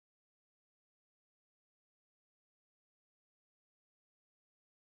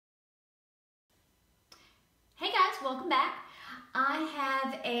welcome back. I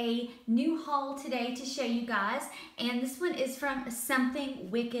have a new haul today to show you guys, and this one is from Something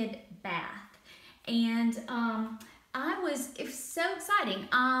Wicked Bath. And it's so exciting.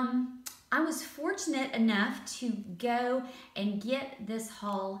 I was fortunate enough to go and get this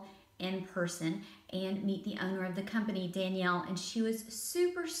haul in person and meet the owner of the company, Danielle, and she was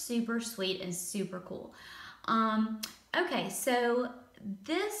super sweet and super cool. Okay, so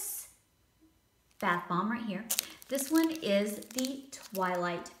this bath bomb right here, this one is the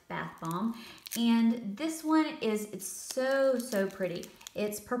Twilight Bath Bomb, and this one it's so pretty.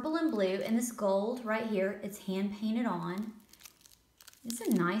 It's purple and blue, and this gold right here, it's hand painted on. It's a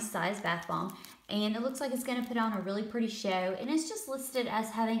nice size bath bomb, and it looks like it's going to put on a really pretty show, and it's just listed as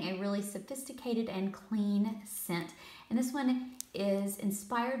having a really sophisticated and clean scent. And this one is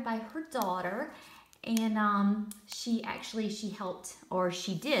inspired by her daughter, and she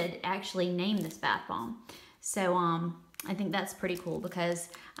did actually name this bath bomb. So I think that's pretty cool because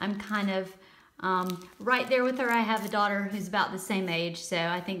I'm kind of right there with her. I have a daughter who's about the same age, so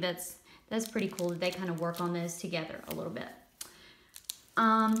I think that's pretty cool that they kind of work on those together a little bit.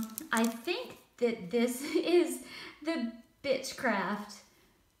 I think that this is the Bitchcraft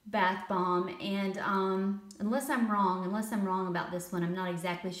bath bomb, and unless I'm wrong about this one, I'm not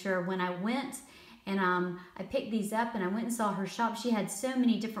exactly sure. When I went and I picked these up and I went and saw her shop, she had so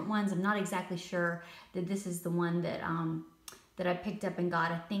many different ones. I'm not exactly sure that this is the one that that I picked up and got.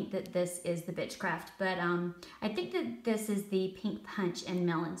 I think that this is the Bitchcraft, but I think that this is the Pink Punch and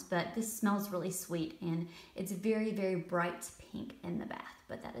Melons, but this smells really sweet, and it's very bright pink in the bath,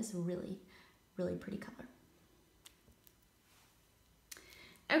 but that is a really pretty color.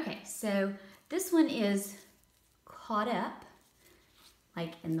 Okay, so this one is Caught Up,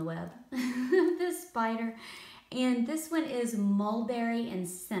 like in the web, the spider, and this one is Mulberry and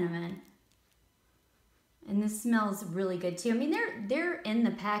Cinnamon. And this smells really good too. I mean, they're in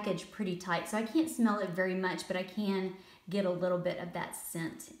the package pretty tight, so I can't smell it very much, but I can get a little bit of that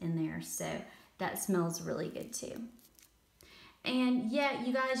scent in there. So that smells really good too. And yeah,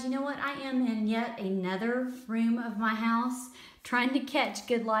 you guys, you know what? I am in yet another room of my house trying to catch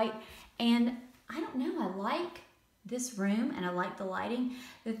good light. And I don't know, I like this room and I like the lighting.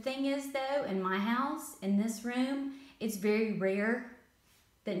 The thing is though, in my house, in this room, it's very rare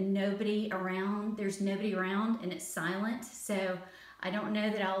that there's nobody around and it's silent. So I don't know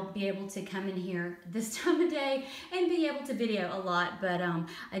that I'll be able to come in here this time of day and be able to video a lot, but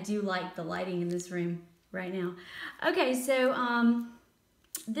I do like the lighting in this room right now. Okay, so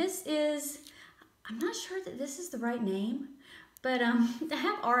this is, I'm not sure that this is the right name, but I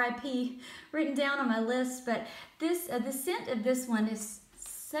have RIP written down on my list, but this the scent of this one is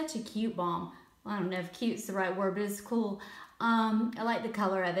such a cute bomb. Well, I don't know if cute's the right word, but it's cool. I like the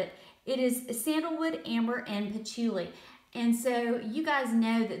color of it. It is sandalwood, amber, and patchouli. And so you guys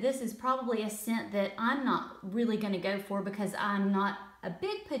know that this is probably a scent that I'm not really going to go for because I'm not a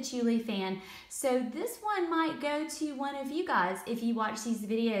big patchouli fan. So this one might go to one of you guys if you watch these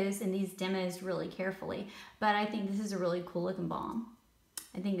videos and these demos really carefully. But I think this is a really cool looking bomb.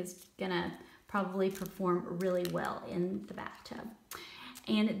 I think it's going to probably perform really well in the bathtub.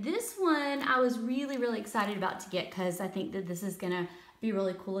 And this one I was really excited about to get because I think that this is going to be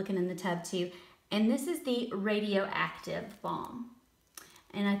really cool looking in the tub too. And this is the Radioactive Bomb.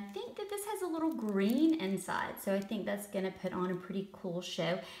 And I think that this has a little green inside, so I think that's going to put on a pretty cool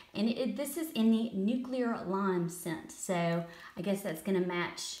show. And this is in the Nuclear Lime scent, so I guess that's going to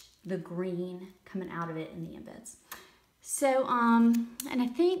match the green coming out of it in the embeds. So, and I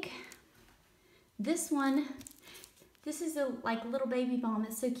think this one, this is a like little baby bomb.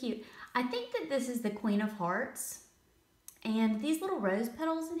 It's so cute. I think that this is the Queen of Hearts. And these little rose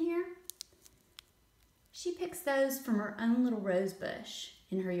petals in here, she picks those from her own little rose bush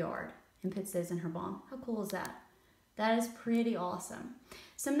in her yard and puts those in her bomb. How cool is that? That is pretty awesome.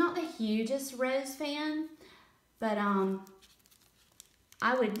 So I'm not the hugest rose fan, but I'm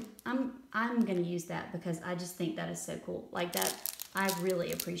gonna use that because I just think that is so cool. Like that, I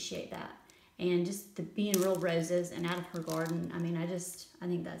really appreciate that. And just the being real roses and out of her garden, I mean, I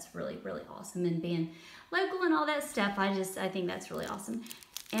think that's really awesome. And being local and all that stuff, I think that's really awesome.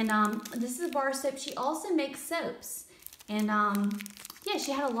 And this is a bar soap. She also makes soaps. And yeah,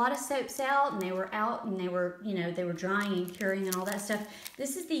 she had a lot of soaps out, and they were out, and they were, you know, they were drying and curing and all that stuff.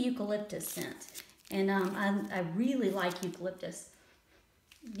 This is the eucalyptus scent. And I really like eucalyptus.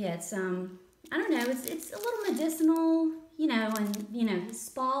 Yeah, it's, I don't know, it's a little medicinal, you know, and, you know,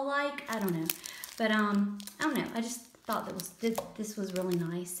 spa-like, I don't know. But, I don't know, I just thought this was really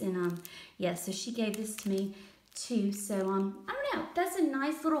nice. And, yeah, so she gave this to me too. So, I don't know, that's a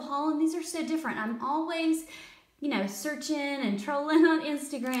nice little haul, and these are so different. I'm always you know, searching and trolling on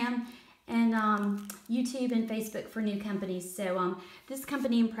Instagram and YouTube and Facebook for new companies. So this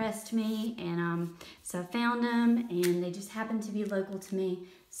company impressed me, and so I found them, and they just happened to be local to me.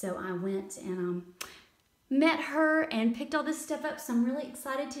 So I went and met her and picked all this stuff up. So I'm really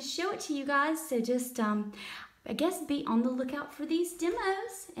excited to show it to you guys. So just I guess be on the lookout for these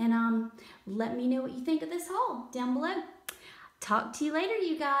demos, and let me know what you think of this haul down below. Talk to you later,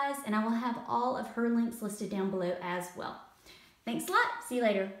 you guys, and I will have all of her links listed down below as well. Thanks a lot. See you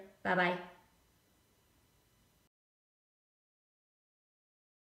later. Bye-bye.